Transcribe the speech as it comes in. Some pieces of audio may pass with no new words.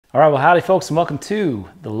All right, well, howdy folks, and welcome to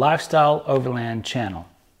the Lifestyle Overland channel.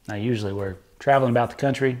 Now, usually we're traveling about the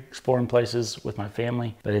country, exploring places with my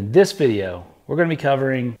family, but in this video, we're gonna be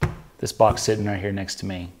covering this box sitting right here next to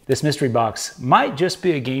me. This mystery box might just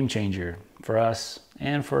be a game changer for us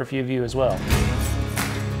and for a few of you as well.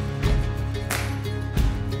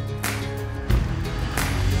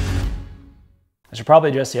 I should probably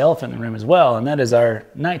address the elephant in the room as well, and that is our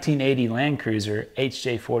 1980 Land Cruiser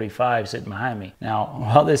HJ45 sitting behind me. Now,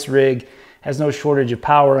 while this rig has no shortage of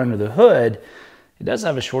power under the hood, it does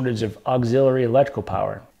have a shortage of auxiliary electrical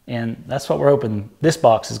power, and that's what we're hoping this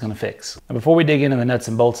box is going to fix. Now, before we dig into the nuts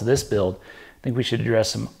and bolts of this build, I think we should address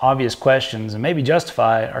some obvious questions and maybe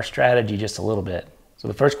justify our strategy just a little bit. So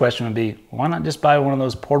the first question would be, why not just buy one of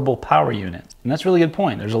those portable power units? And that's a really good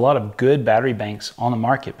point. There's a lot of good battery banks on the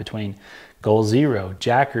market between Goal Zero,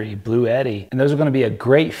 Jackery, Blue Eddy, and those are going to be a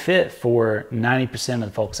great fit for 90% of the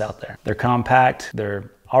folks out there. They're compact, they're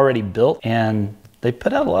already built, and they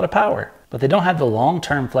put out a lot of power, but they don't have the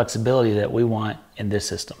long-term flexibility that we want in this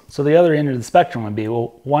system. So the other end of the spectrum would be,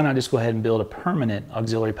 well, why not just go ahead and build a permanent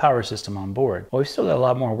auxiliary power system on board? Well, we've still got a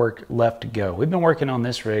lot more work left to go. We've been working on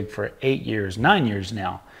this rig for 9 years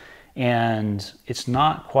now, and it's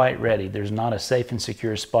not quite ready. There's not a safe and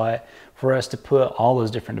secure spot for us to put all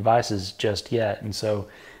those different devices just yet. And so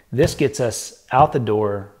this gets us out the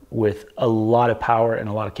door with a lot of power and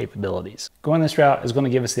a lot of capabilities. Going this route is going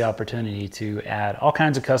to give us the opportunity to add all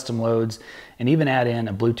kinds of custom loads and even add in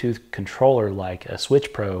a Bluetooth controller like a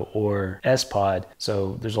Switch Pro or S-Pod.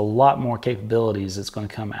 So there's a lot more capabilities that's going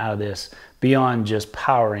to come out of this beyond just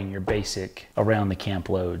powering your basic around the camp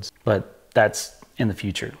loads. But that's in the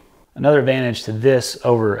future. Another advantage to this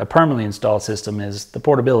over a permanently installed system is the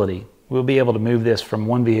portability. We'll be able to move this from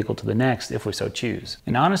one vehicle to the next if we so choose.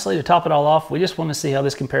 And honestly, to top it all off, we just want to see how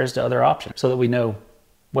this compares to other options so that we know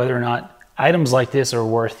whether or not items like this are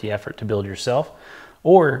worth the effort to build yourself,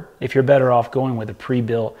 or if you're better off going with a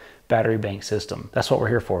pre-built battery bank system. That's what we're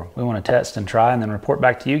here for. We want to test and try and then report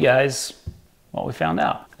back to you guys what we found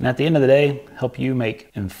out. And at the end of the day, help you make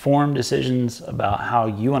informed decisions about how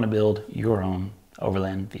you want to build your own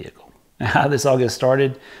overland vehicle. Now, how this all gets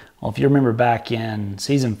started, well, if you remember back in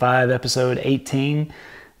season 5, episode 18,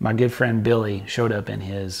 my good friend Billy showed up in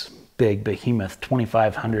his big behemoth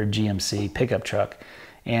 2500 GMC pickup truck.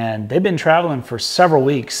 And they've been traveling for several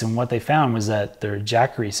weeks, and what they found was that their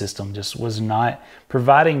Jackery system just was not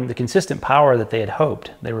providing the consistent power that they had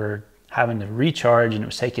hoped. They were having to recharge, and it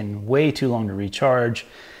was taking way too long to recharge.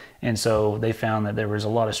 And so they found that there was a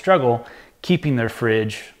lot of struggle keeping their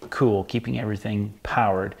fridge cool, keeping everything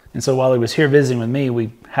powered. And so while he was here visiting with me,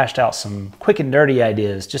 we hashed out some quick and dirty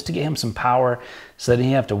ideas just to get him some power so that he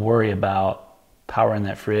didn't have to worry about powering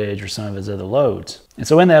that fridge or some of his other loads. And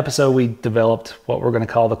so in the episode, we developed what we're gonna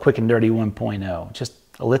call the Quick and Dirty 1.0, just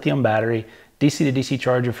a lithium battery, DC to DC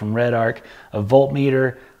charger from Red Arc, a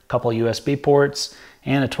voltmeter, a couple of USB ports,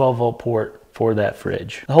 and a 12-volt port for that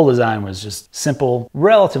fridge. The whole design was just simple,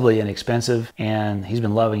 relatively inexpensive, and he's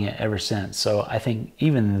been loving it ever since. So I think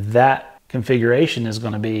even that configuration is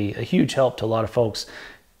going to be a huge help to a lot of folks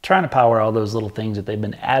trying to power all those little things that they've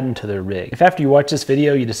been adding to their rig. If after you watch this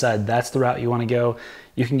video you decide that's the route you want to go,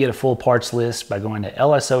 you can get a full parts list by going to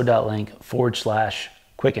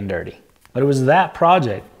lso.link/quick and dirty. But it was that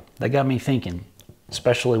project that got me thinking,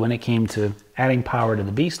 especially when it came to adding power to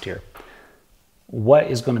the beast here.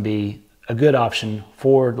 What is going to be a good option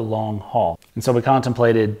for the long haul? And so we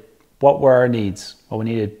contemplated what were our needs. Well, we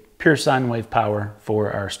needed pure sine wave power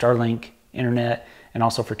for our Starlink internet and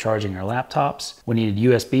also for charging our laptops. We needed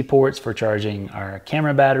USB ports for charging our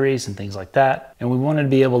camera batteries and things like that. And we wanted to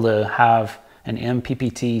be able to have an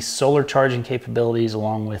mppt solar charging capabilities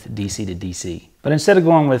along with DC to DC. But instead of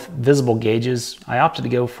going with visible gauges, I opted to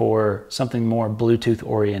go for something more Bluetooth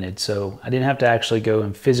oriented. So I didn't have to actually go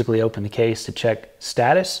and physically open the case to check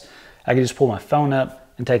status. I could just pull my phone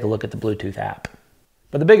up and take a look at the Bluetooth app.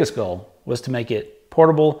 But the biggest goal was to make it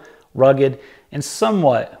portable, rugged, and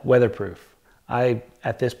somewhat weatherproof. I,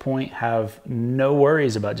 at this point, have no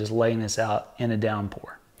worries about just laying this out in a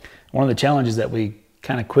downpour. One of the challenges that we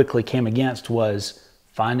kind of quickly came against was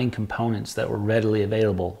finding components that were readily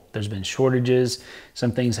available. There's been shortages,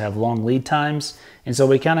 some things have long lead times, and so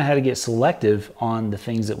we kind of had to get selective on the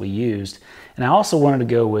things that we used. And I also wanted to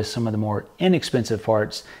go with some of the more inexpensive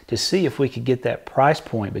parts to see if we could get that price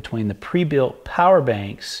point between the pre-built power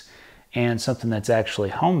banks and something that's actually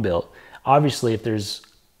home built. Obviously, if there's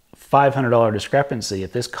 $500 discrepancy,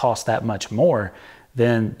 if this costs that much more,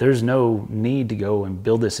 then there's no need to go and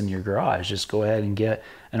build this in your garage. Just go ahead and get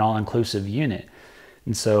an all-inclusive unit.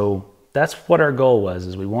 And so that's what our goal was,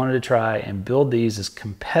 is we wanted to try and build these as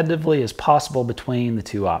competitively as possible between the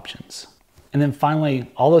two options. And then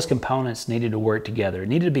finally, all those components needed to work together. It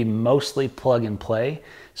needed to be mostly plug and play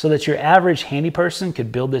so that your average handy person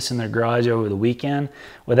could build this in their garage over the weekend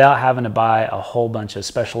without having to buy a whole bunch of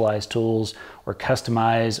specialized tools or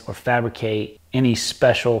customize or fabricate any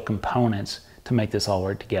special components to make this all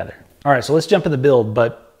work together. All right, so let's jump in the build,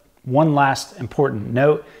 but one last important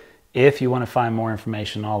note. If you want to find more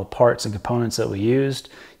information on all the parts and components that we used,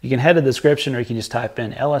 you can head to the description, or you can just type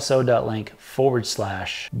in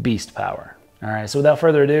lso.link/beastpower. All right, so without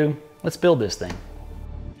further ado, let's build this thing.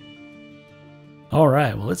 All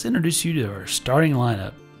right, well, let's introduce you to our starting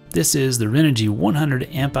lineup. This is the Renogy 100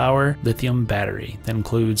 amp hour lithium battery that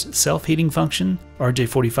includes self-heating function,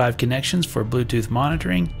 RJ45 connections for Bluetooth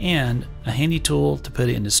monitoring, and a handy tool to put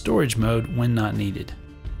it into storage mode when not needed.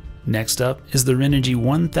 Next up is the Renogy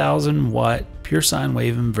 1000 watt pure sine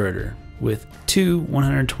wave inverter with two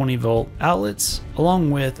 120 volt outlets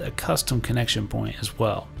along with a custom connection point as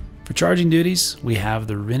well. For charging duties, we have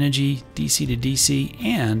the Renogy DC to DC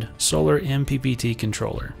and solar mppt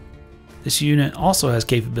controller. This unit also has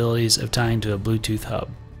capabilities of tying to a Bluetooth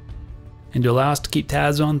hub. And to allow us to keep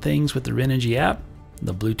tabs on things with the Renogy app,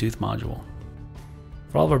 the Bluetooth module.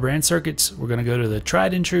 For all of our brand circuits, we're going to go to the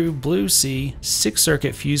tried and true Blue C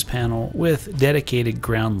 6-circuit fuse panel with dedicated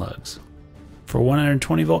ground lugs. For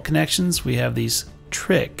 120 volt connections, we have these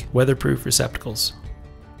Trick weatherproof receptacles.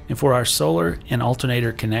 And for our solar and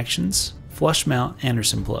alternator connections, flush mount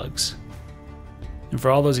Anderson plugs. And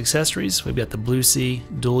for all those accessories, we've got the Blue C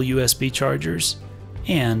dual USB chargers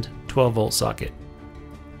and 12 volt socket.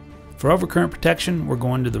 For overcurrent protection, we're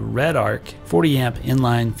going to the Red Arc 40 amp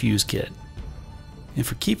inline fuse kit. And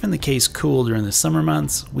for keeping the case cool during the summer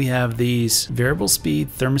months, we have these variable speed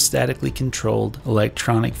thermostatically controlled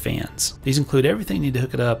electronic fans. These include everything you need to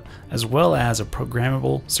hook it up, as well as a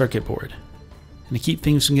programmable circuit board. And to keep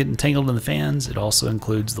things from getting tangled in the fans, it also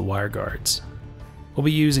includes the wire guards. We'll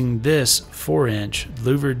be using this 4-inch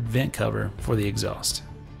louvered vent cover for the exhaust.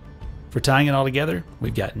 For tying it all together,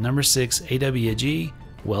 we've got number 6 AWG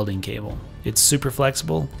welding cable. It's super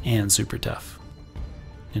flexible and super tough.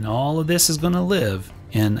 And all of this is going to live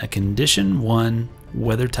in a Condition 1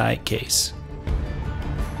 weather-tight case.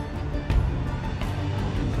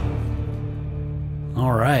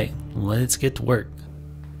 All right, let's get to work.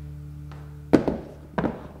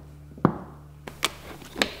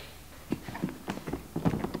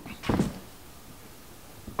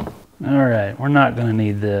 All right, we're not going to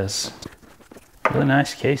need this. Really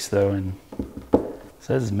nice case though, and it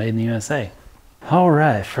says it's made in the USA. All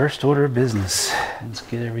right, first order of business. Let's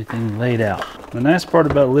get everything laid out. The nice part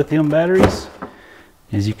about lithium batteries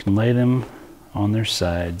is you can lay them on their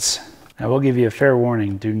sides. I will give you a fair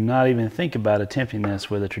warning. Do not even think about attempting this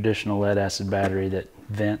with a traditional lead acid battery that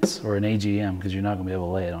vents, or an AGM, because you're not going to be able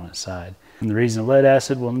to lay it on its side. And the reason lead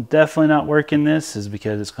acid will definitely not work in this is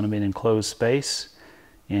because it's going to be an enclosed space,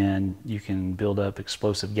 and you can build up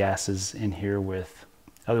explosive gases in here with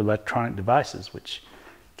other electronic devices, which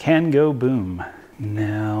can go boom.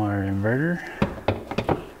 Now our inverter,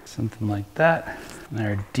 something like that. And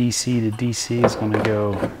our DC to DC is going to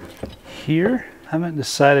go here. I haven't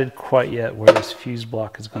decided quite yet where this fuse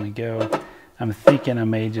block is going to go. I'm thinking I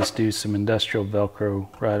may just do some industrial Velcro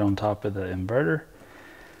right on top of the inverter,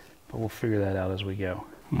 but we'll figure that out as we go.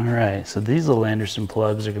 All right, so these little Anderson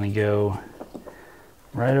plugs are going to go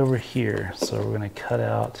right over here. So we're going to cut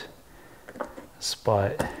out a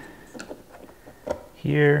spot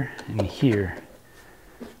here and here,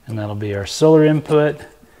 and that'll be our solar input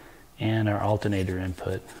and our alternator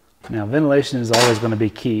input. Now ventilation is always going to be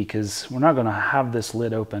key, because we're not going to have this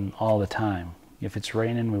lid open all the time. If it's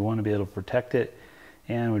raining, we want to be able to protect it,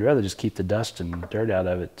 and we'd rather just keep the dust and dirt out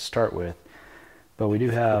of it to start with. But we do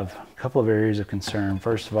have a couple of areas of concern.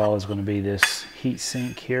 First of all is going to be this heat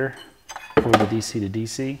sink here for the DC to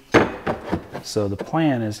DC. So the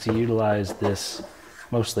plan is to utilize this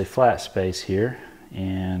mostly flat space here,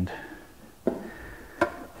 and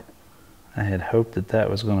I had hoped that that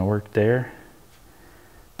was going to work there,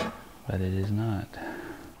 but it is not.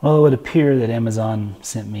 Well, it would appear that Amazon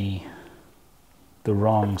sent me the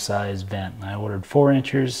wrong size vent. I ordered 4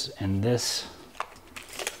 inches, and this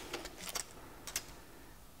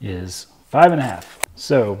is 5.5.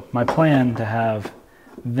 So my plan to have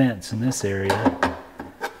vents in this area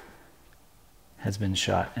has been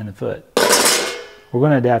shot in the foot. We're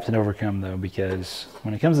going to adapt and overcome though, because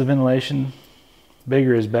when it comes to ventilation,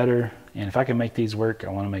 bigger is better, and if I can make these work, I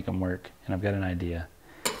want to make them work, and I've got an idea.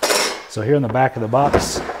 So here on the back of the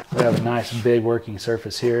box, we have a nice big working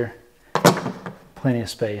surface here. Plenty of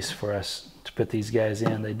space for us to put these guys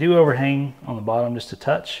in. They do overhang on the bottom just a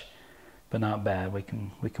touch, but not bad. We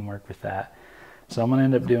can work with that. So I'm gonna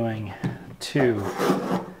end up doing two.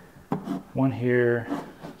 One here,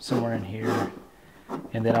 somewhere in here,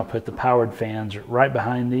 and then I'll put the powered fans right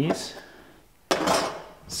behind these.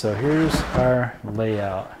 So here's our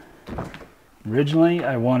layout. Originally,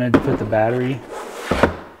 I wanted to put the battery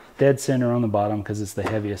dead center on the bottom because it's the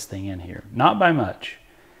heaviest thing in here. Not by much,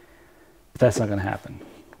 but that's not gonna happen.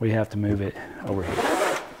 We have to move it over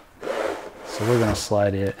here. So we're gonna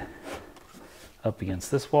slide it up against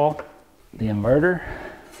this wall. The inverter,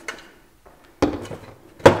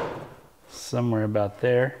 somewhere about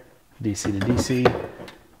there, DC to DC,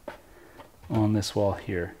 on this wall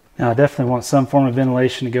here. Now I definitely want some form of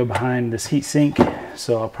ventilation to go behind this heat sink,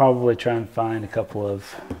 so I'll probably try and find a couple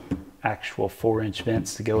of actual 4-inch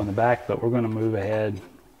vents to go in the back, but we're going to move ahead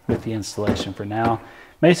with the installation for now.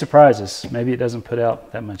 May surprise us, maybe it doesn't put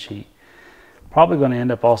out that much heat. Probably going to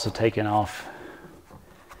end up also taking off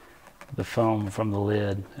the foam from the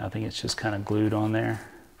lid. I think it's just kind of glued on there,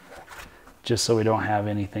 just so we don't have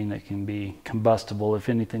anything that can be combustible if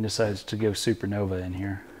anything decides to go supernova in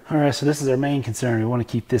here. All right, so this is our main concern. We want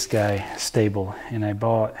to keep this guy stable, and I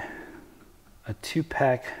bought a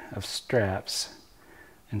 2-pack of straps.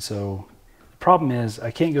 And so the problem is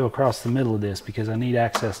I can't go across the middle of this because I need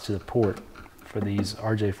access to the port for these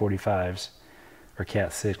RJ45s or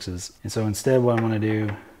Cat 6s. And so instead what I'm going to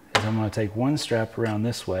do is I'm going to take one strap around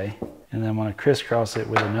this way, and then I'm going to crisscross it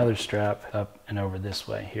with another strap up and over this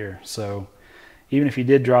way here. So even if you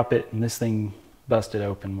did drop it and this thing busted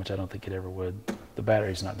open, which I don't think it ever would, the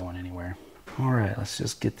battery's not going anywhere. All right, let's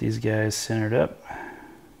just get these guys centered up.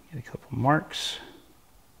 Get a couple marks.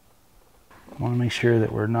 I want to make sure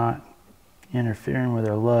that we're not interfering with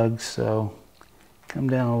our lugs, so come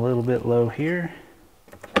down a little bit low here,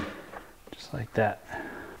 just like that.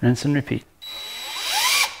 Rinse and repeat.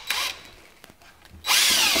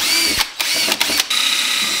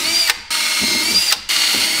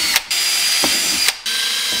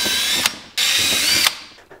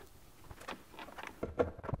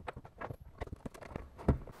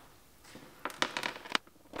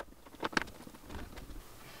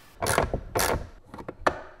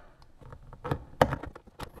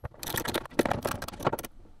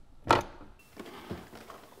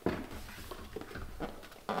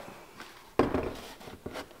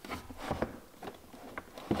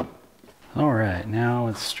 All right, now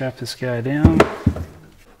let's strap this guy down.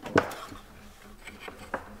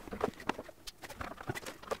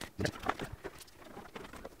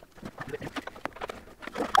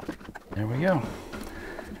 There we go.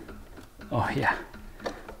 Oh yeah,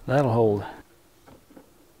 that'll hold.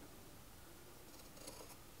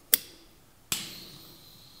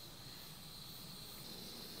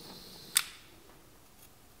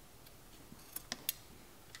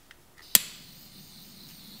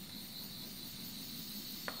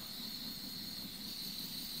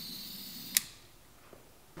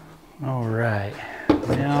 All right,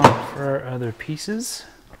 now for our other pieces,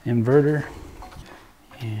 inverter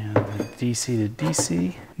and DC to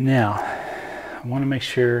DC. Now, I want to make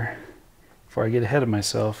sure, before I get ahead of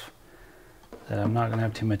myself, that I'm not going to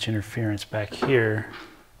have too much interference back here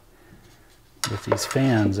with these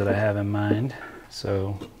fans that I have in mind.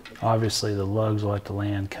 So obviously the lugs will have to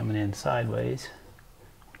land coming in sideways,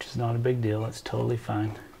 which is not a big deal, it's totally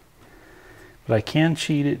fine. But I can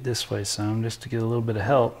cheat it this way some, just to get a little bit of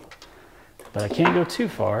help. But I can't go too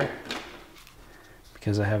far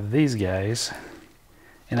because I have these guys,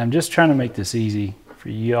 and I'm just trying to make this easy for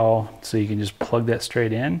y'all so you can just plug that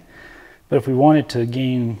straight in. But if we wanted to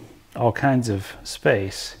gain all kinds of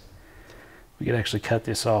space, we could actually cut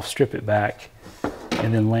this off, strip it back,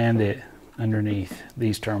 and then land it underneath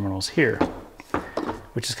these terminals here,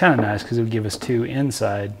 which is kind of nice because it would give us 2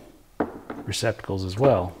 inside receptacles as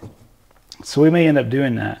well. So we may end up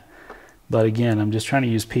doing that. But again, I'm just trying to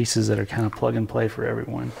use pieces that are kind of plug and play for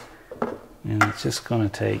everyone. And it's just going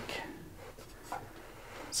to take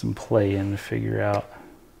some play in to figure out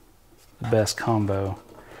the best combo.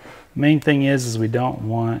 The main thing is we don't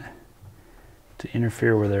want to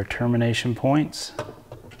interfere with our termination points.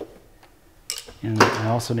 And I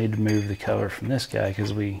also need to move the cover from this guy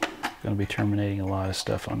because we're going to be terminating a lot of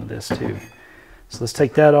stuff onto this too. So let's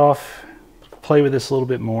take that off, play with this a little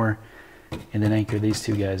bit more, and then anchor these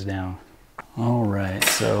 2 guys down. All right,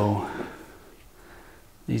 so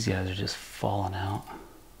these guys are just falling out.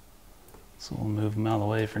 So we'll move them out of the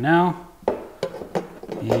way for now.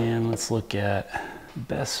 And let's look at the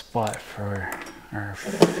best spot for our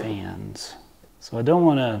fans. So I don't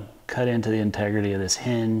want to cut into the integrity of this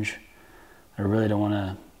hinge. I really don't want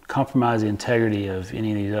to compromise the integrity of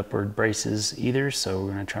any of these upward braces either, so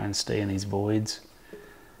we're going to try and stay in these voids.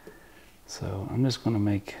 So I'm just going to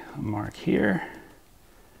make a mark here,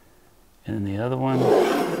 and then the other one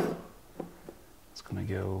is going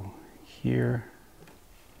to go here,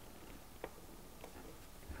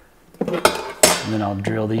 and then I'll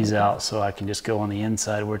drill these out so I can just go on the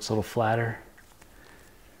inside where it's a little flatter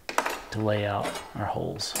to lay out our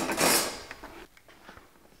holes.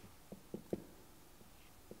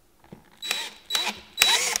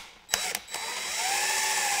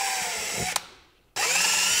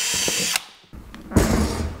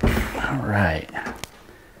 All right.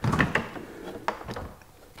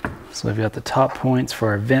 So I've got the top points for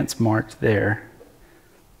our vents marked there,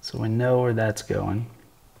 so we know where that's going.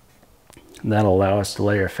 That'll allow us to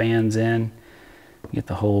lay our fans in, get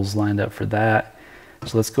the holes lined up for that.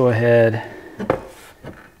 So let's go ahead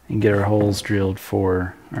and get our holes drilled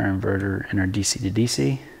for our inverter and our DC to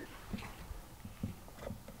DC.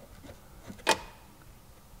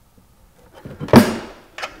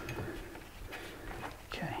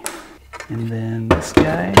 Okay, and then this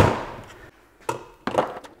guy.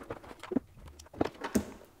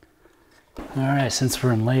 All right, since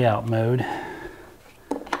we're in layout mode,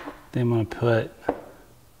 then I'm going to put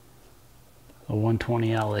a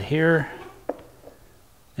 120 outlet here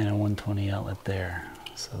and a 120 outlet there.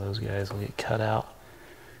 So those guys will get cut out,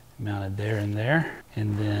 mounted there and there.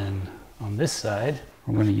 And then on this side,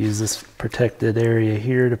 we're going to use this protected area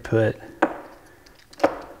here to put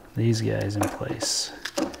these guys in place.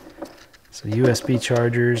 So USB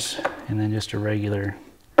chargers, and then just a regular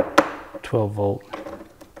 12 volt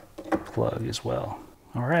plug as well.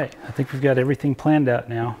 All right, I think we've got everything planned out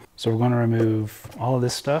now. So we're going to remove all of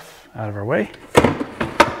this stuff out of our way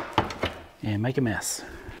and make a mess.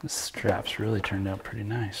 The straps really turned out pretty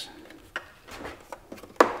nice.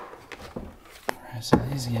 All right, so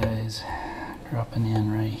these guys dropping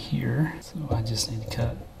in right here. So I just need to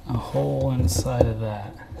cut a hole inside of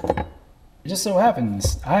that. It just so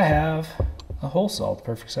happens I have a hole saw the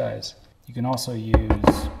perfect size. You can also use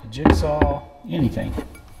a jigsaw, anything.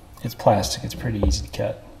 It's plastic, it's pretty easy to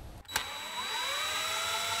cut.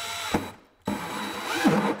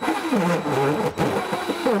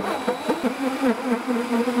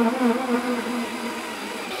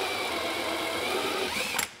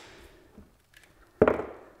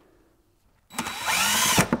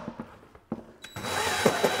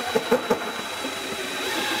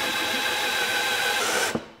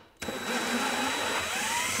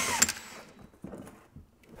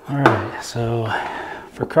 All right, so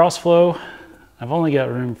for cross flow, I've only got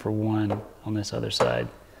room for one on this other side.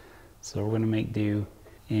 So we're gonna make do.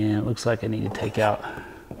 And it looks like I need to take out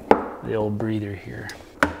the old breather here.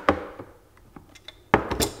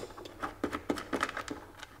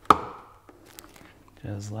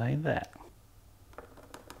 Just like that.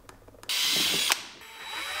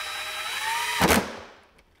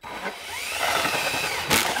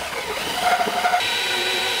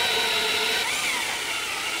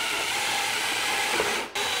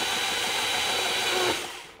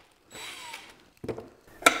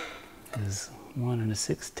 Is 1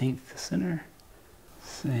 1/16 the center.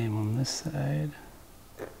 Same on this side.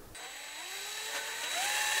 The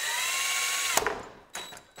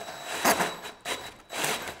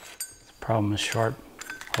problem with sharp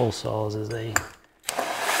hole saws is they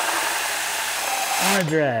want to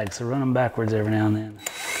drag, so run them backwards every now and then.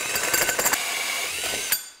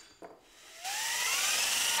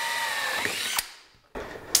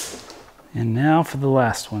 And now for the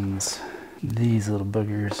last ones. These little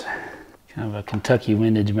boogers. Kind of a Kentucky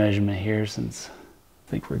windage measurement here, since I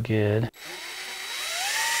think we're good.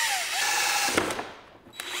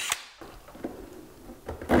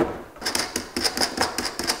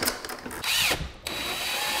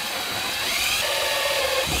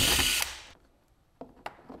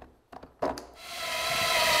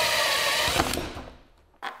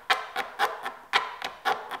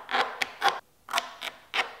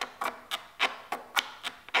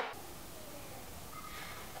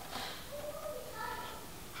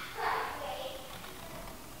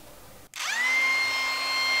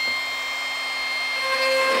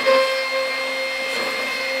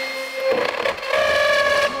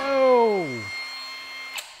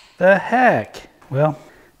 The heck? Well,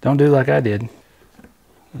 don't do like I did.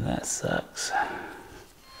 That sucks. A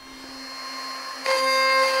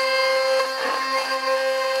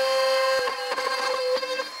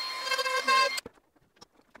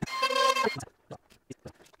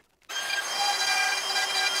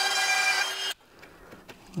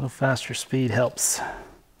little faster speed helps.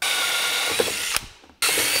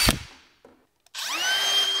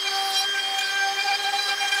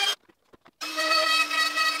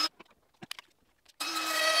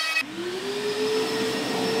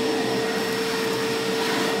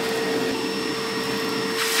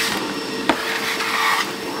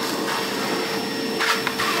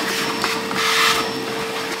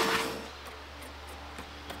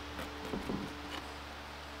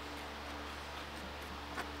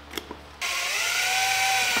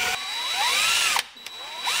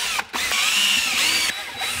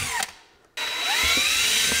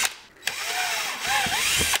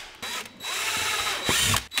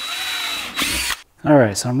 All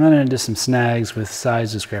right, so I'm running into some snags with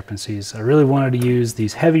size discrepancies. I really wanted to use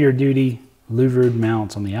these heavier duty louvered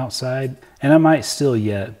mounts on the outside, and I might still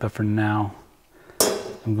yet, but for now,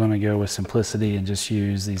 I'm gonna go with simplicity and just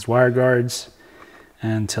use these wire guards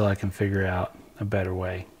until I can figure out a better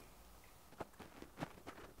way.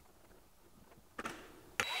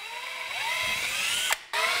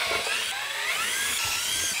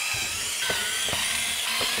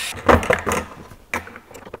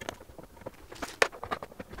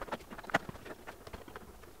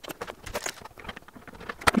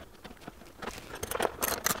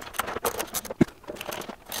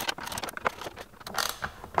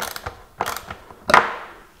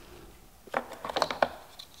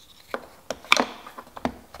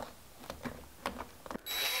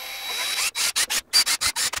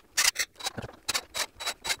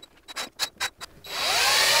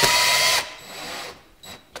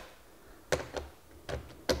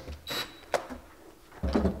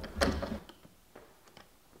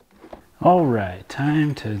 All right,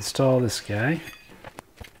 time to install this guy.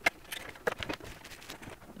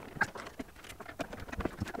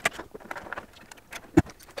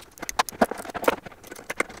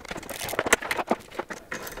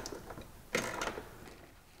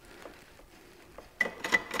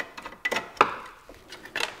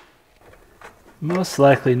 Most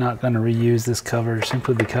likely not going to reuse this cover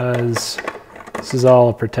simply because this is all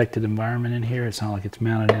a protected environment in here. It's not like it's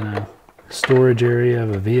mounted in a storage area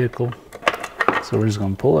of a vehicle. So we're just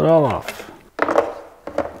going to pull it all off.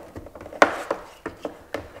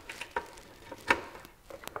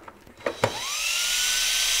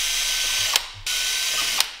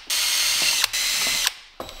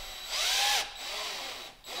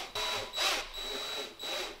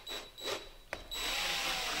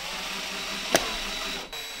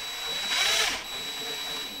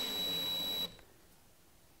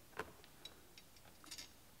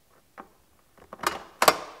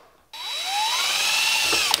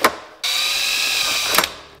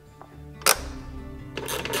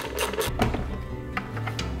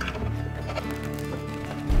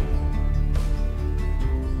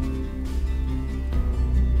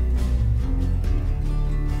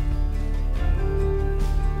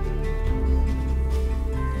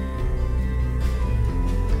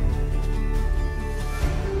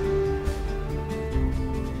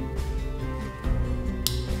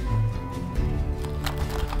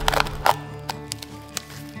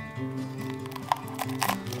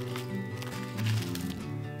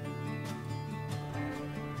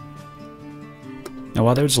 Now,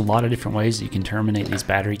 while there's a lot of different ways that you can terminate these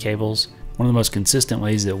battery cables, one of the most consistent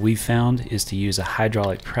ways that we've found is to use a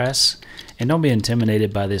hydraulic press. And don't be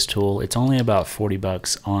intimidated by this tool. It's only about 40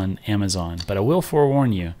 bucks on Amazon, but I will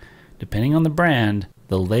forewarn you, depending on the brand,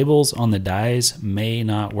 the labels on the dies may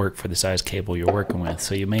not work for the size cable you're working with.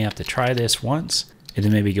 So you may have to try this once and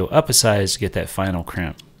then maybe go up a size to get that final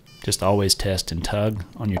crimp. Just always test and tug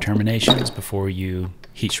on your terminations before you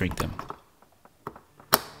heat shrink them.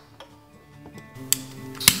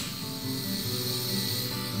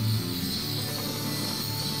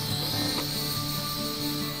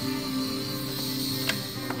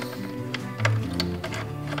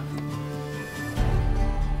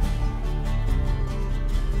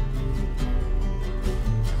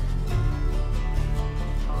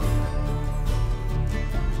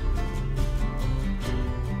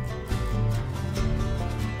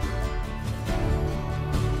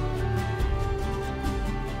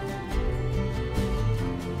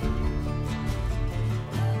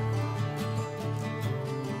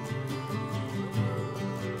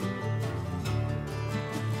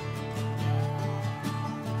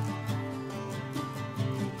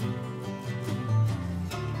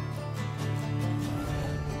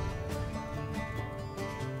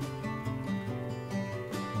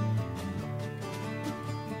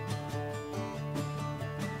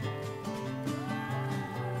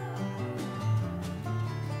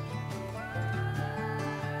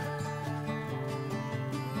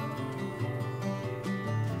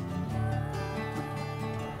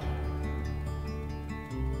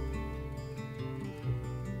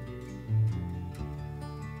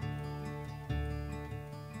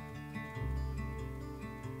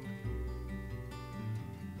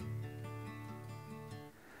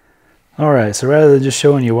 All right, so rather than just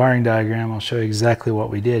showing you a wiring diagram, I'll show you exactly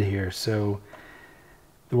what we did here. So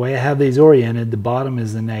the way I have these oriented, the bottom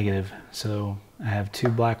is the negative. So I have two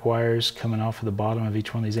black wires coming off of the bottom of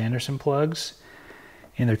each one of these Anderson plugs.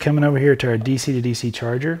 And they're coming over here to our DC to DC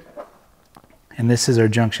charger. And this is our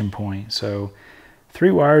junction point. So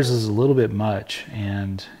 3 wires is a little bit much.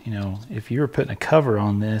 And, you know, if you were putting a cover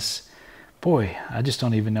on this, boy, I just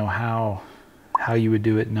don't even know how how you would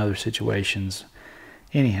do it in other situations.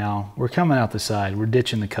 Anyhow, we're coming out the side. We're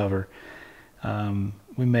ditching the cover.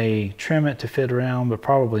 We may trim it to fit around, but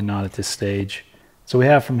probably not at this stage. So we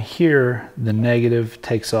have from here, the negative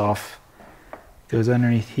takes off, goes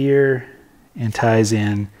underneath here, and ties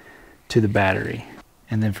in to the battery.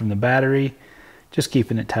 And then from the battery, just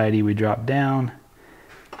keeping it tidy, we drop down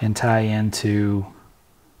and tie into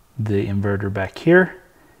the inverter back here.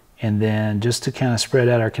 And then just to kind of spread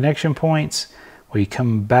out our connection points, we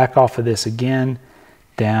come back off of this again,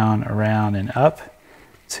 down, around, and up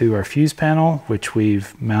to our fuse panel, which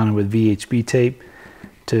we've mounted with VHB tape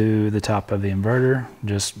to the top of the inverter,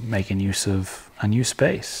 just making use of unused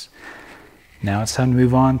space. Now it's time to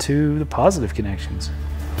move on to the positive connections.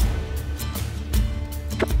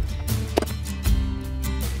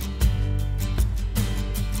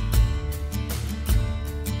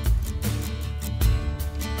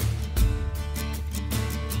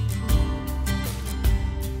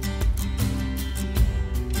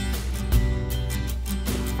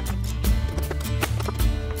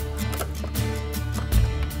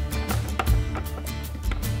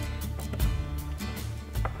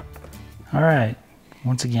 All right,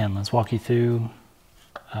 once again, let's walk you through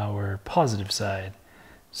our positive side.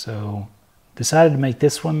 So decided to make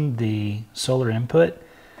this one the solar input.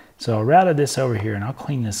 So I routed this over here, and I'll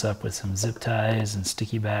clean this up with some zip ties and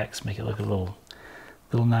sticky backs, make it look a little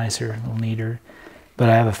nicer, a little neater. But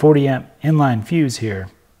I have a 40 amp inline fuse here.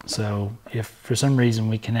 So if for some reason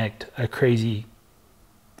we connect a crazy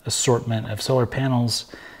assortment of solar panels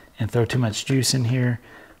and throw too much juice in here,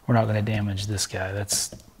 we're not going to damage this guy.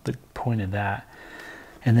 That's the point of that.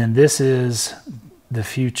 And then this is the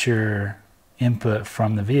future input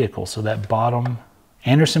from the vehicle. So that bottom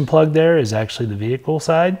Anderson plug there is actually the vehicle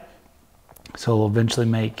side. So we'll eventually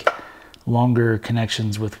make longer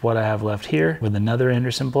connections with what I have left here with another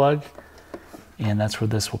Anderson plug. And that's where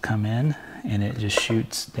this will come in. And it just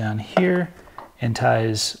shoots down here and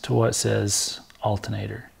ties to what says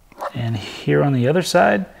alternator. And here on the other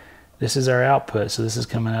side, this is our output. So this is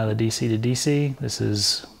coming out of the DC to DC. This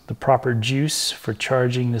is the proper juice for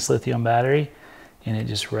charging this lithium battery. And it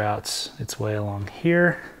just routes its way along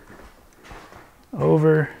here,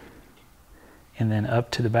 over, and then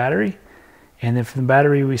up to the battery. And then from the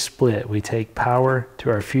battery we split. We take power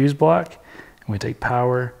to our fuse block, and we take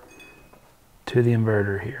power to the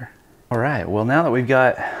inverter here. All right, well, now that we've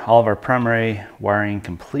got all of our primary wiring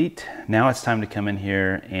complete, now it's time to come in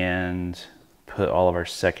here and put all of our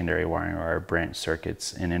secondary wiring, or our branch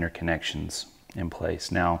circuits and interconnections in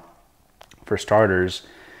place. Now, for starters,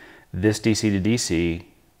 this DC to DC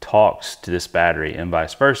talks to this battery and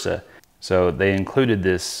vice versa. So they included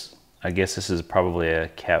this, I guess this is probably a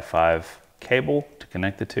Cat 5 cable to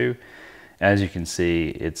connect the two. As you can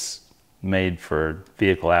see, it's made for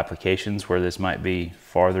vehicle applications where this might be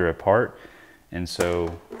farther apart. And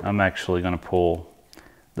so I'm actually going to pull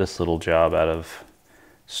this little job out of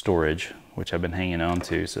storage, which I've been hanging on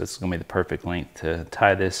to. So it's going to be the perfect length to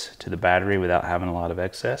tie this to the battery without having a lot of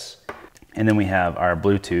excess. And then we have our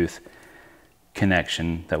Bluetooth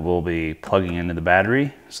connection that we'll be plugging into the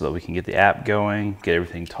battery so that we can get the app going, get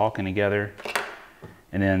everything talking together.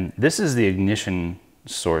 And then this is the ignition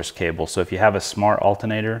source cable. So if you have a smart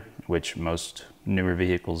alternator, which most newer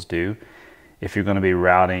vehicles do, if you're going to be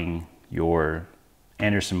routing your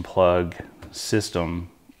Anderson plug system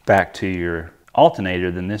back to your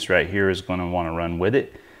alternator, then this right here is going to want to run with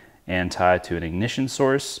it and tie to an ignition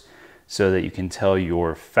source so that you can tell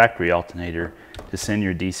your factory alternator to send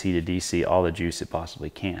your DC to DC all the juice it possibly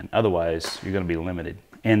can. Otherwise, you're going to be limited.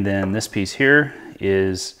 And then this piece here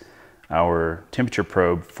is our temperature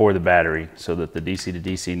probe for the battery so that the DC to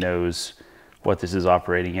DC knows what this is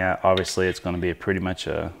operating at. Obviously, it's going to be pretty much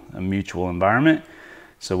a mutual environment.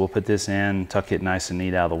 So we'll put this in, tuck it nice and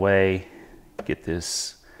neat out of the way, get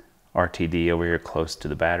this RTD over here close to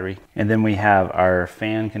the battery. And then we have our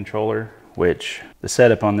fan controller, which the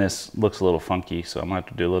setup on this looks a little funky. So I'm gonna have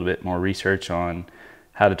to do a little bit more research on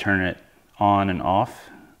how to turn it on and off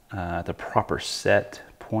at the proper set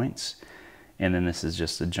points. And then this is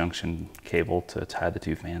just a junction cable to tie the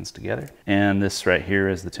two fans together. And this right here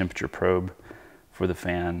is the temperature probe for the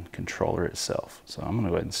fan controller itself. So I'm gonna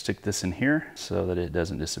go ahead and stick this in here so that it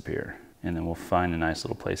doesn't disappear. And then we'll find a nice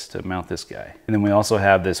little place to mount this guy. And then we also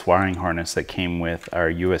have this wiring harness that came with our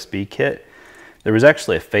USB kit. There was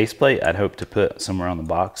actually a faceplate I'd hoped to put somewhere on the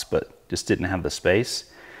box, but just didn't have the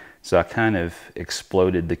space. So I kind of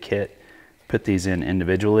exploded the kit, put these in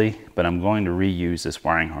individually, but I'm going to reuse this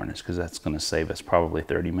wiring harness because that's going to save us probably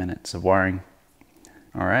 30 minutes of wiring.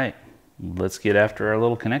 All right, let's get after our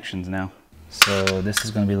little connections now. So this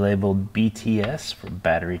is going to be labeled BTS for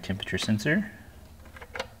battery temperature sensor.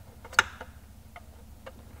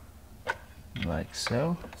 like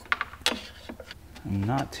so. I'm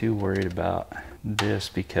not too worried about this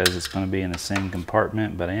because it's going to be in the same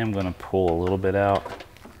compartment, but I am going to pull a little bit out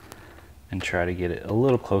and try to get it a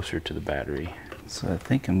little closer to the battery. So I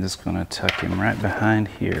think I'm just going to tuck him right behind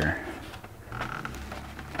here.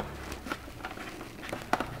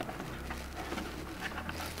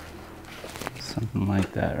 Something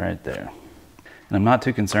like that right there. And I'm not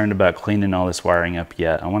too concerned about cleaning all this wiring up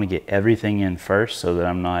yet. I want to get everything in first so that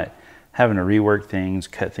I'm not having to rework things,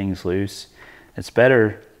 cut things loose. It's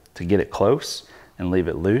better to get it close and leave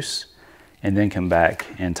it loose and then come back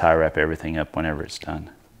and tie wrap everything up whenever it's done.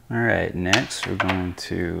 All right, next we're going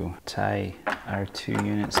to tie our 2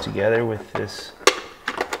 units together with this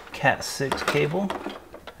Cat 6 cable.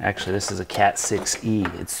 Actually, this is a Cat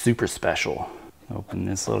 6E. It's super special. Open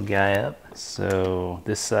this little guy up. So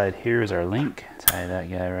this side here is our link. Tie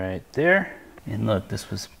that guy right there. And look,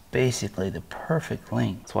 this was basically the perfect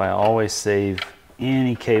link. That's why I always save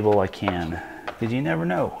any cable I can, because you never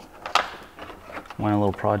know when a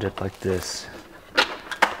little project like this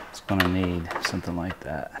is going to need something like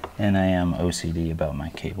that. And I am OCD about my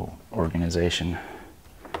cable organization.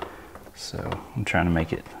 So I'm trying to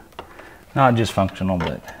make it not just functional,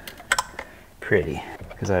 but pretty.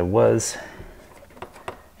 Because I was,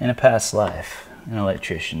 in a past life, an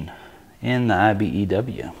electrician in the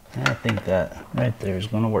IBEW. And I think that right there is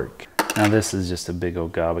going to work. Now this is just a big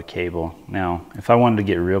old gob of cable. Now, if I wanted to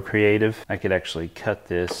get real creative, I could actually cut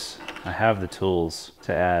this. I have the tools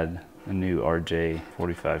to add a new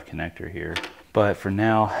RJ45 connector here. But for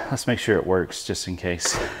now, let's make sure it works just in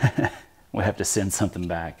case we have to send something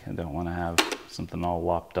back. I don't want to have something all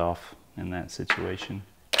lopped off in that situation.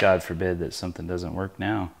 God forbid that something doesn't work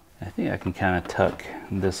now. I think I can kind of tuck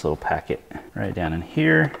this little packet right down in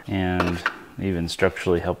here and even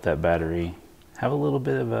structurally help that battery have a little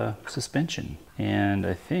bit of a suspension. And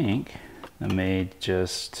I think I may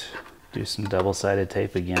just do some double-sided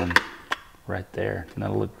tape again right there.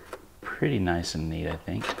 That'll look pretty nice and neat, I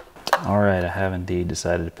think. All right, I have indeed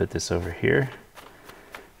decided to put this over here.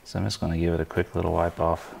 So I'm just going to give it a quick little wipe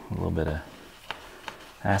off, a little bit of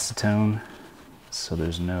acetone, so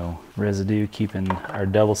there's no residue keeping our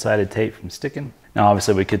double-sided tape from sticking. Now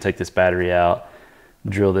obviously we could take this battery out,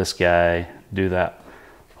 drill this guy, do that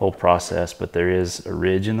whole process, but there is a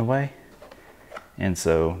ridge in the way. And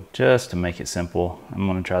so just to make it simple, I'm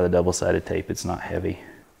going to try the double-sided tape. It's not heavy.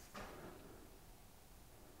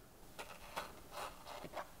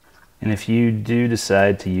 And if you do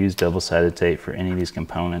decide to use double-sided tape for any of these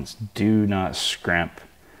components, do not scrimp.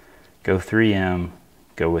 Go 3M,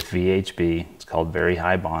 go with VHB. It's called Very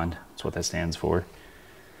High Bond. That's what that stands for.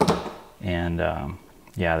 And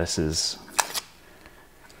yeah, this is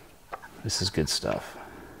good stuff.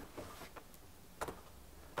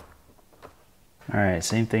 All right,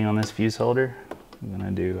 same thing on this fuse holder. I'm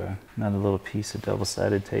gonna do another little piece of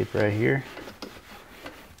double-sided tape right here.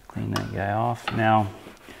 Clean that guy off. Now,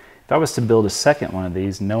 if I was to build a second one of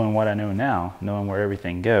these, knowing what I know now, knowing where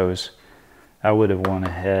everything goes, I would have went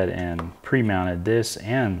ahead and pre-mounted this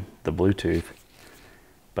and the Bluetooth,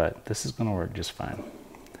 but this is gonna work just fine.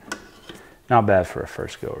 Not bad for a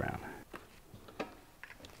first go around.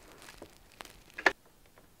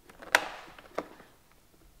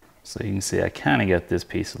 So you can see I kind of got this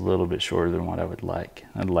piece a little bit shorter than what I would like.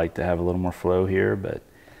 I'd like to have a little more flow here, but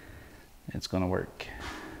it's gonna work.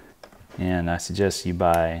 And I suggest you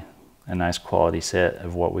buy a nice quality set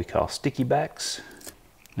of what we call sticky backs.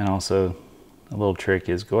 And also a little trick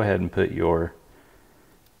is go ahead and put your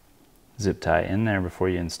zip tie in there before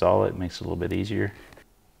you install it. It makes it a little bit easier.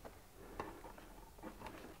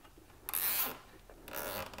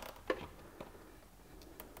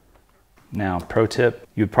 Now, pro tip,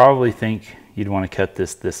 you'd probably think you'd want to cut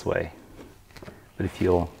this way. But if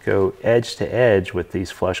you'll go edge to edge with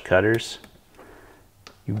these flush cutters,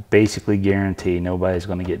 you basically guarantee nobody's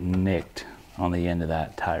going to get nicked on the end of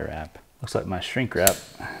that tie wrap. Looks like my shrink wrap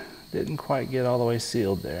didn't quite get all the way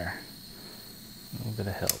sealed there. A little bit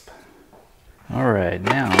of help. All right,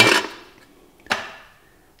 now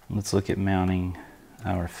let's look at mounting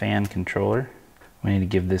our fan controller. We need to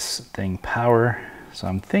give this thing power, so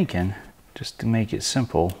I'm thinking, just to make it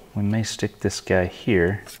simple, we may stick this guy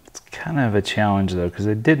here. It's kind of a challenge though, because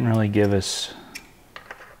they didn't really give us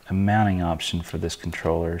a mounting option for this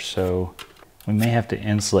controller, so we may have to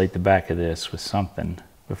insulate the back of this with something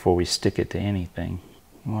before we stick it to anything.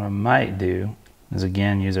 What I might do is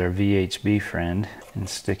again use our VHB friend and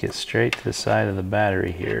stick it straight to the side of the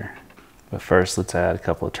battery here. But first let's add a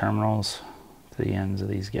couple of terminals to the ends of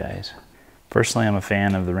these guys. Personally, I'm a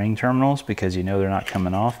fan of the ring terminals because you know they're not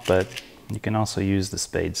coming off, but you can also use the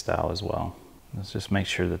spade style as well. Let's just make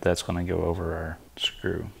sure that that's going to go over our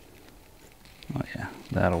screw. Oh yeah,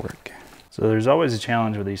 that'll work. So there's always a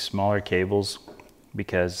challenge with these smaller cables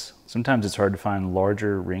because sometimes it's hard to find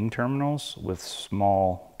larger ring terminals with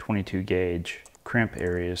small 22 gauge crimp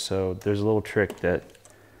areas. So there's a little trick that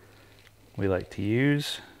we like to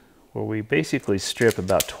use where we basically strip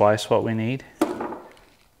about twice what we need,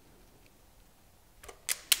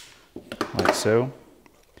 like so.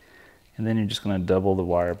 And then you're just going to double the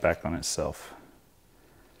wire back on itself.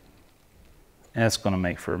 And that's going to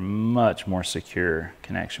make for a much more secure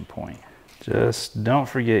connection point. Just don't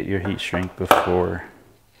forget your heat shrink before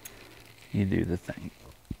you do the thing.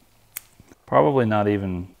 Probably not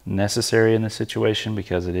even necessary in this situation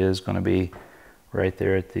because it is going to be right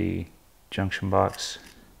there at the junction box.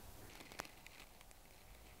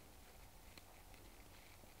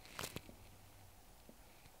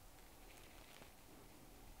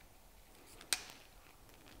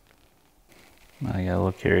 I got a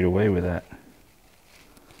little carried away with that.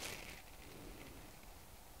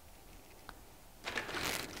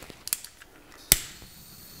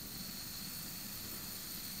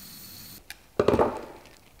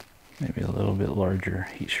 Maybe a little bit larger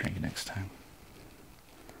heat shrink next time.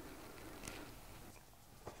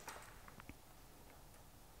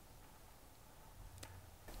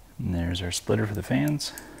 And there's our splitter for the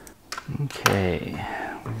fans. Okay,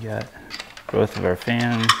 we got both of our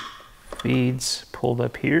fan feeds pulled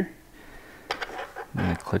up here. I'm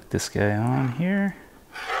going to click this guy on here.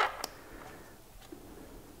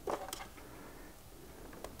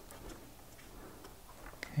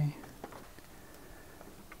 Okay.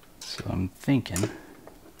 So I'm thinking.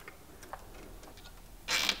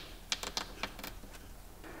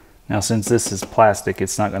 Now since this is plastic,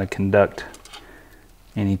 it's not going to conduct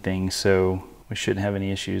anything, so we shouldn't have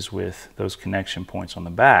any issues with those connection points on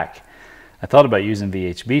the back. I thought about using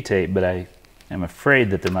VHB tape, but I am afraid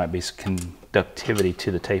that there might be some conductivity to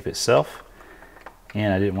the tape itself,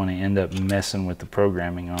 and I didn't want to end up messing with the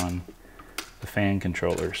programming on the fan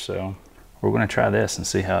controller. So we're going to try this and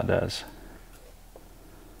see how it does.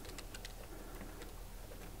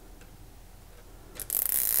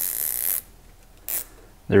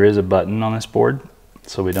 There is a button on this board,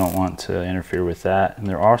 so we don't want to interfere with that. And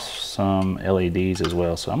there are some LEDs as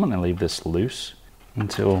well, so I'm going to leave this loose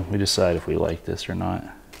until we decide if we like this or not.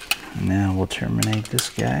 Now we'll terminate this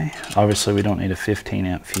guy. Obviously we don't need a 15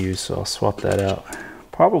 amp fuse, so I'll swap that out.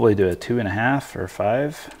 Probably do a 2.5 or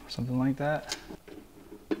 5, something like that.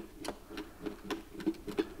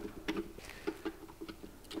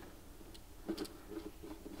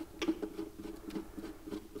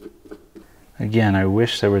 Again, I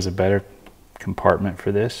wish there was a better compartment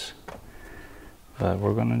for this, but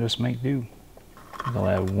we're gonna just make do. I'll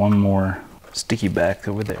add one more sticky back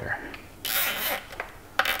over there.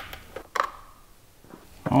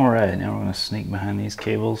 All right, now we're gonna sneak behind these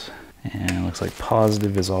cables, and it looks like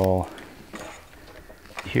positive is all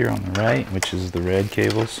here on the right, which is the red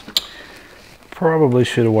cables. Probably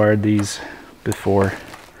should have wired these before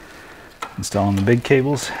installing the big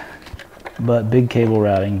cables, but big cable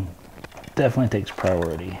routing definitely takes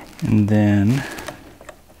priority. And then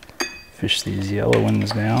fish these yellow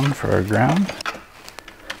ones down for our ground.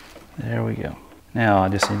 There we go. Now I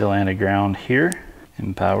just need to land a ground here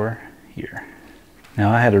and power here. Now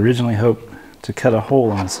I had originally hoped to cut a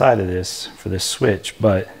hole in the side of this for this switch,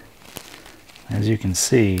 but as you can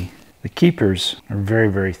see, the keepers are very,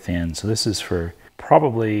 very thin. So this is for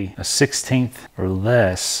probably a 1/16 or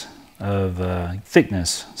less of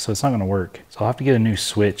thickness, so it's not going to work. So I'll have to get a new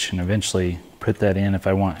switch and eventually put that in if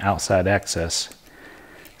I want outside access.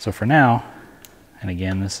 So for now, and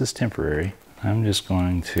again, this is temporary, I'm just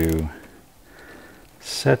going to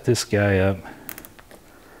set this guy up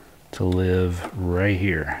to live right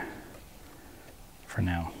here for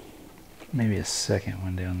now. Maybe a second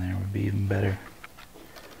one down there would be even better.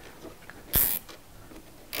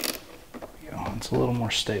 It's a little more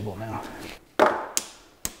stable now.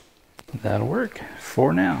 That'll work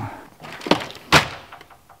for now.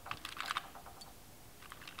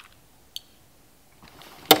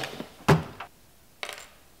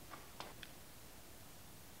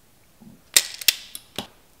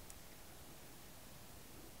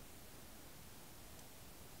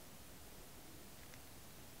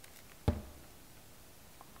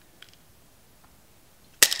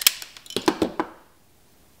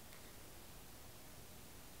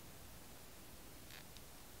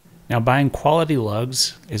 Now, buying quality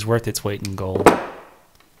lugs is worth its weight in gold.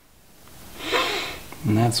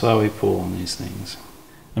 And that's why we pull on these things.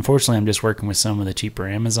 Unfortunately, I'm just working with some of the cheaper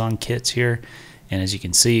Amazon kits here. And as you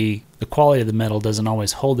can see, the quality of the metal doesn't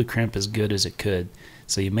always hold the crimp as good as it could.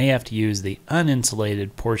 So you may have to use the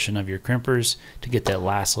uninsulated portion of your crimpers to get that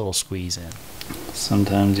last little squeeze in.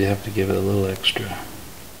 Sometimes you have to give it a little extra.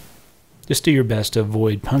 Just do your best to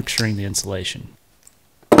avoid puncturing the insulation.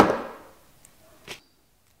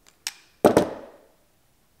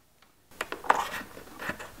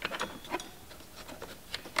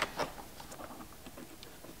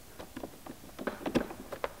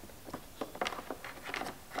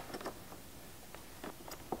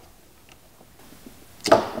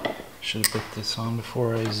 Should have put this on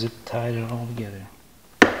before I zip tied it all together.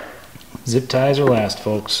 Zip ties are last,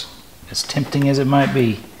 folks. As tempting as it might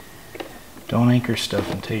be, don't anchor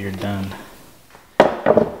stuff until you're done.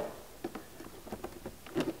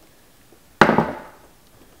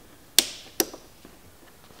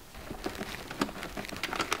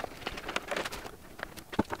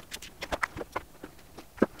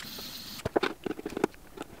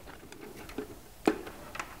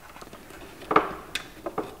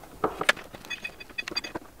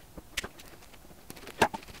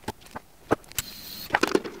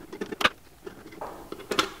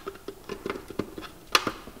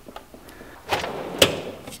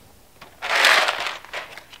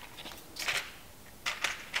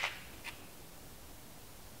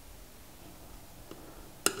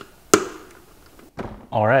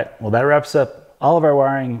 All right, well that wraps up all of our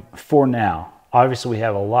wiring for now. Obviously we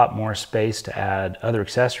have a lot more space to add other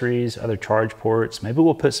accessories, other charge ports. Maybe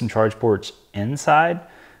we'll put some charge ports inside.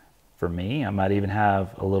 For me, I might even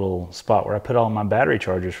have a little spot where I put all my battery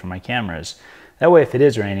chargers for my cameras. That way if it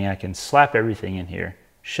is raining, I can slap everything in here,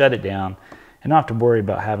 shut it down, and not have to worry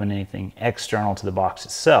about having anything external to the box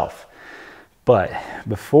itself. But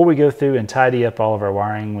before we go through and tidy up all of our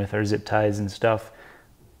wiring with our zip ties and stuff,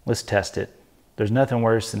 let's test it. There's nothing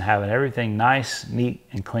worse than having everything nice, neat,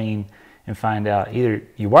 and clean and find out either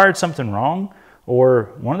you wired something wrong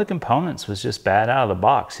or one of the components was just bad out of the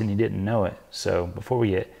box and you didn't know it. So before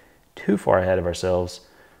we get too far ahead of ourselves,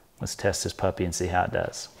 let's test this puppy and see how it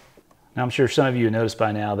does. Now I'm sure some of you have noticed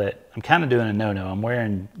by now that I'm kind of doing a no-no. I'm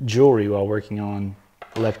wearing jewelry while working on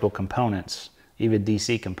electrical components, even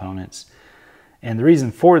DC components. And the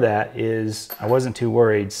reason for that is I wasn't too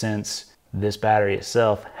worried since this battery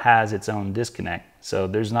itself has its own disconnect. So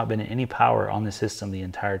there's not been any power on the system the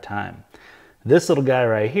entire time. This little guy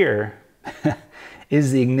right here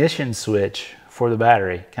is the ignition switch for the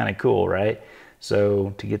battery. Kind of cool, right?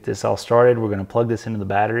 So to get this all started, we're going to plug this into the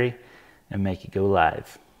battery and make it go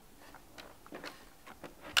live.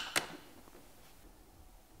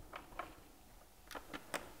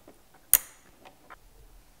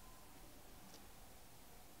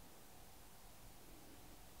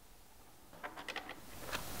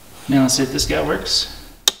 Now let's see if this guy works.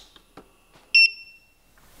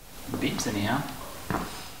 It beeps anyhow.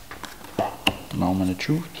 Moment of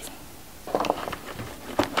truth.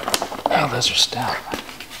 Oh, those are stout.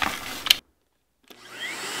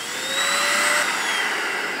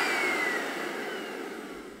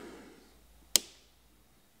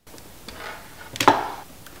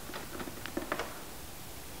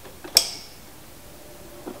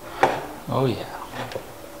 Oh yeah.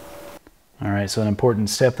 All right, so an important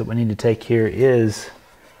step that we need to take here is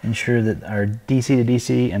ensure that our DC to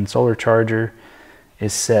DC and solar charger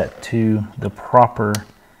is set to the proper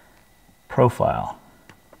profile.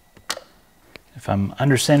 If I'm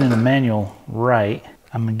understanding the manual right,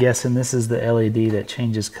 I'm guessing this is the LED that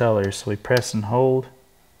changes colors. So we press and hold.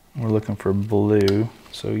 We're looking for blue.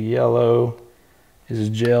 So yellow is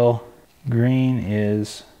gel, green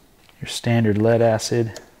is your standard lead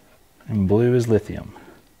acid, and blue is lithium.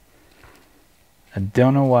 I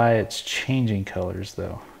don't know why it's changing colors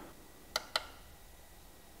though.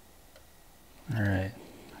 All right.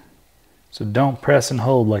 So don't press and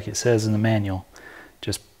hold like it says in the manual.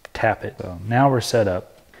 Just tap it. So now we're set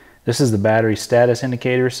up. This is the battery status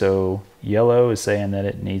indicator. So yellow is saying that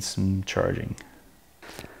it needs some charging.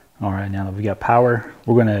 All right, now that we got power,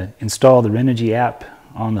 we're going to install the Renogy app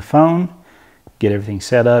on the phone, get everything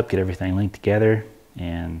set up, get everything linked together,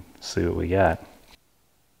 and see what we got.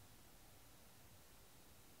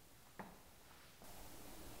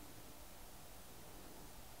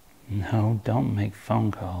 No, don't make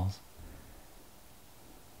phone calls.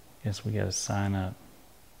 Guess we gotta sign up.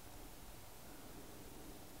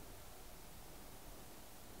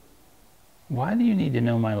 Why do you need to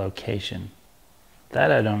know my location?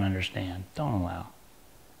 That I don't understand. Don't allow.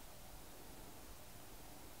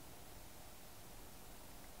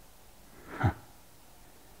 Huh.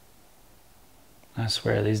 I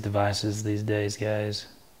swear these devices these days, guys.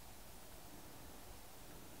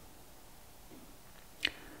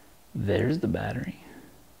 There's the battery.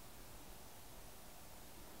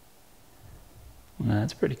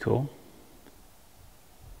 That's pretty cool.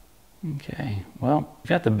 Okay, well, we've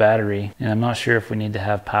got the battery, and I'm not sure if we need to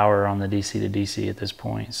have power on the DC to DC at this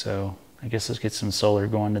point, so I guess let's get some solar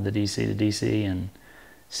going to the DC to DC and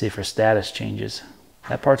see if our status changes.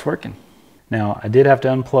 That part's working. Now, I did have to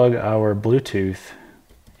unplug our Bluetooth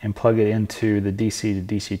and plug it into the DC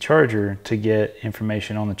to DC charger to get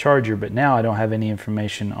information on the charger, but now I don't have any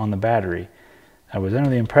information on the battery. I was under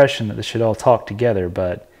the impression that this should all talk together,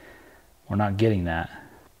 but we're not getting that.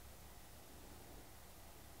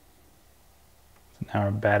 So now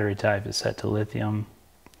our battery type is set to lithium.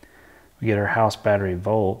 We get our house battery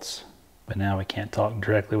volts, but now we can't talk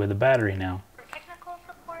directly with the battery now. For technical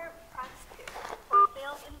support, press 2. For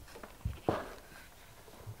sales and...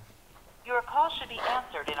 Your call should be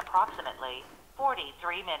answered in approximately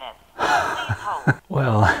 43 minutes. Please hold.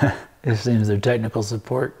 Well, it seems their technical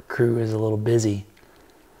support crew is a little busy.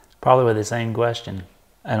 Probably with the same question.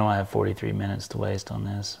 I don't have 43 minutes to waste on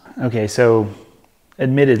this. Okay, so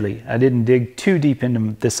admittedly, I didn't dig too deep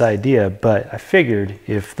into this idea, but I figured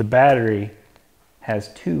if the battery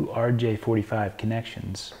has two RJ45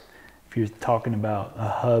 connections, if you're talking about a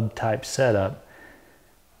hub type setup,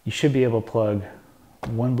 you should be able to plug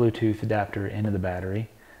one Bluetooth adapter into the battery,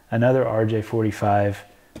 another RJ45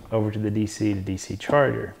 over to the DC to DC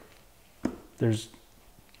charger. There's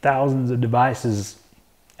thousands of devices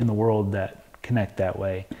in the world that connect that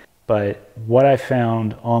way. But what I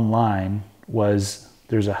found online was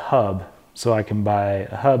there's a hub, so I can buy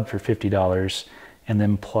a hub for $50 and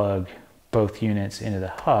then plug both units into the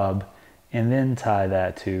hub and then tie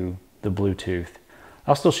that to the Bluetooth.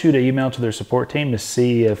 I'll still shoot an email to their support team to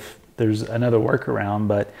see if there's another workaround,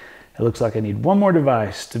 but it looks like I need one more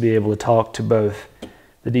device to be able to talk to both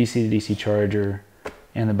the DC to DC charger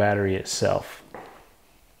and the battery itself.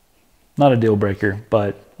 Not a deal breaker,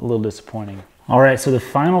 but a little disappointing. All right, so the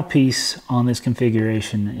final piece on this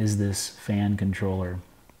configuration is this fan controller.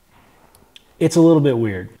 It's a little bit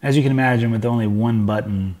weird. As you can imagine, with only one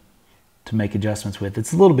button to make adjustments with,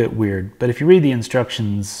 it's a little bit weird, but if you read the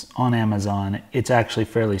instructions on Amazon, it's actually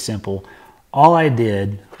fairly simple. All I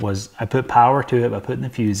did was I put power to it by putting the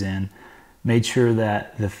fuse in, made sure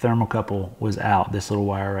that the thermocouple was out, this little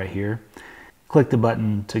wire right here, click the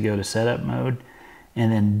button to go to setup mode,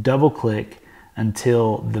 and then double click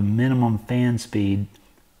until the minimum fan speed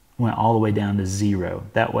went all the way down to 0.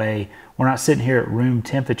 That way we're not sitting here at room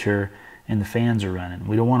temperature and the fans are running.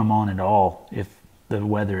 We don't want them on at all if the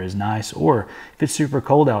weather is nice, or if it's super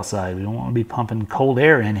cold outside. We don't want to be pumping cold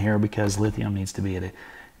air in here because lithium needs to be at a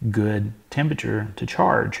good temperature to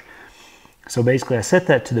charge. So basically I set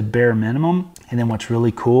that to the bare minimum, and then what's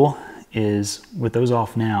really cool is with those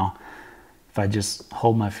off now, if I just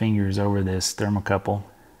hold my fingers over this thermocouple,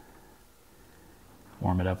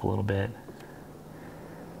 warm it up a little bit,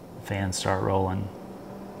 the fans start rolling.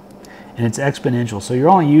 And it's exponential, so you're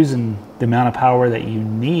only using the amount of power that you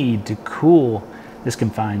need to cool this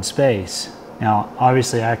confined space. Now,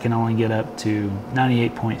 obviously I can only get up to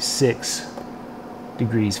 98.6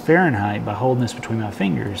 degrees Fahrenheit by holding this between my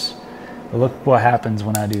fingers. But look what happens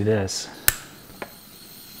when I do this.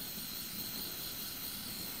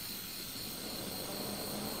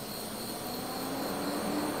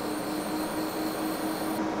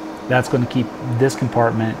 That's going to keep this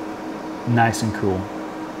compartment nice and cool.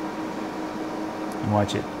 And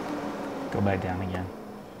watch it go back down again.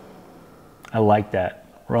 I like that.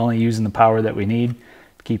 We're only using the power that we need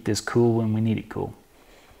to keep this cool when we need it cool.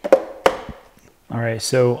 All right,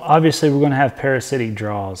 so obviously we're going to have parasitic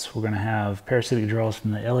draws. We're going to have parasitic draws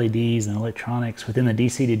from the LEDs and electronics within the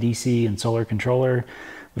DC to DC and solar controller.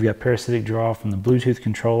 We've got parasitic draw from the Bluetooth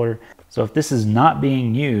controller. So if this is not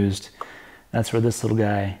being used, that's where this little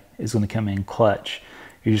guy is going to come in clutch.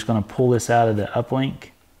 You're just going to pull this out of the uplink,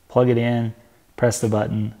 plug it in, press the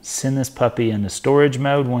button, send this puppy into storage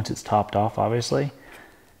mode once it's topped off, obviously.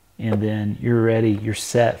 And then you're ready, you're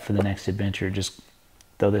set for the next adventure. Just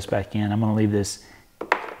throw this back in. I'm going to leave this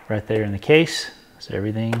right there in the case, so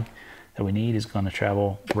everything that we need is going to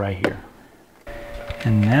travel right here.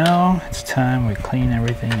 And now it's time we clean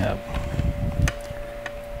everything up.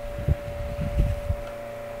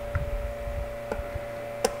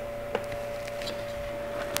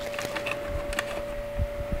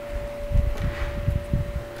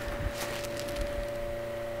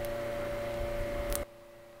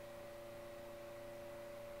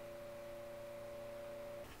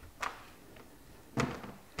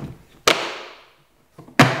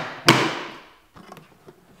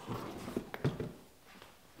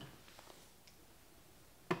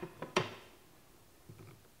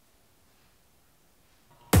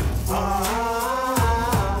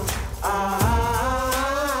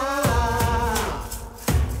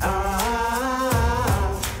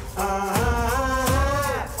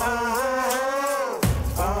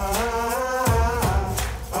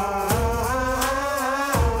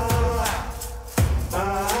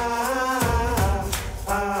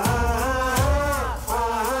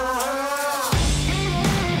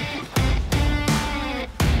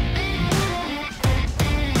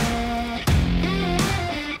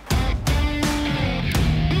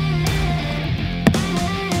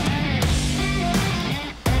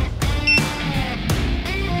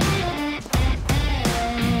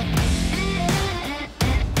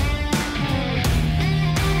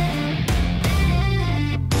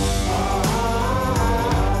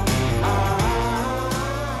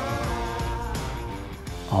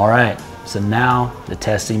 All right, so now the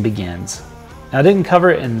testing begins. Now, I didn't cover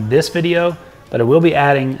it in this video, but I will be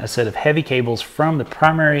adding a set of heavy cables from the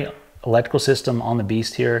primary electrical system on the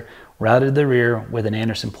Beast here, routed to the rear with an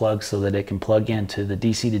Anderson plug so that it can plug into the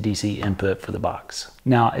DC to DC input for the box.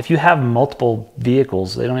 Now, if you have multiple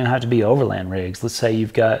vehicles, they don't even have to be overland rigs. Let's say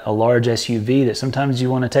you've got a large SUV that sometimes you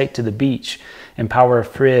want to take to the beach and power a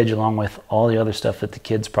fridge along with all the other stuff that the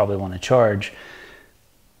kids probably want to charge.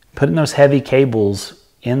 Putting those heavy cables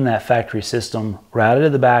in that factory system, routed to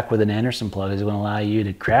the back with an Anderson plug, is going to allow you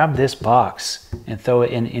to grab this box and throw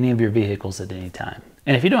it in any of your vehicles at any time.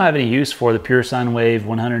 And if you don't have any use for the pure sine wave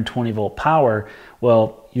 120 volt power,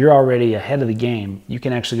 well, you're already ahead of the game. You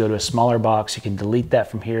can actually go to a smaller box. You can delete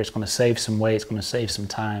that from here. It's going to save some weight. It's going to save some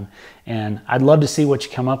time. And I'd love to see what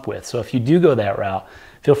you come up with. So if you do go that route,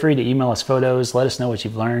 feel free to email us photos. Let us know what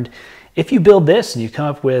you've learned. If you build this and you come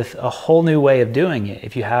up with a whole new way of doing it,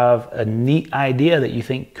 if you have a neat idea that you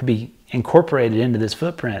think could be incorporated into this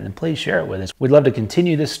footprint, then please share it with us. We'd love to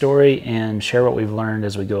continue this story and share what we've learned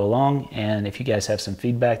as we go along. And if you guys have some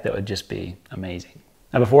feedback, that would just be amazing.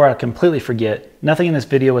 Now, before I completely forget, nothing in this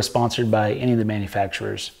video was sponsored by any of the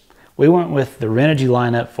manufacturers. We went with the Renogy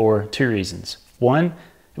lineup for two reasons. One,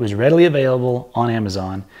 it was readily available on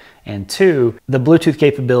Amazon. And two, the Bluetooth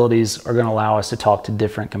capabilities are going to allow us to talk to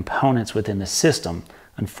different components within the system.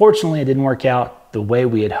 Unfortunately, it didn't work out the way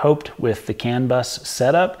we had hoped with the CAN bus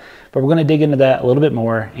setup, but we're going to dig into that a little bit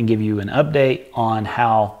more and give you an update on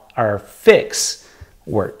how our fix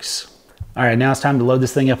works. All right, now it's time to load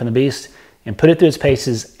this thing up in the Beast and put it through its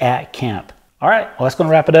paces at camp. All right, well, that's going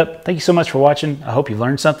to wrap it up. Thank you so much for watching. I hope you've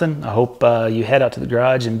learned something. I hope you head out to the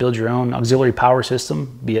garage and build your own auxiliary power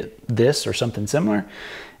system, be it this or something similar.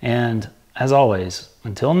 And as always,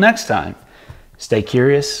 until next time, stay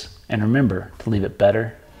curious and remember to leave it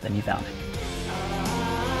better than you found it.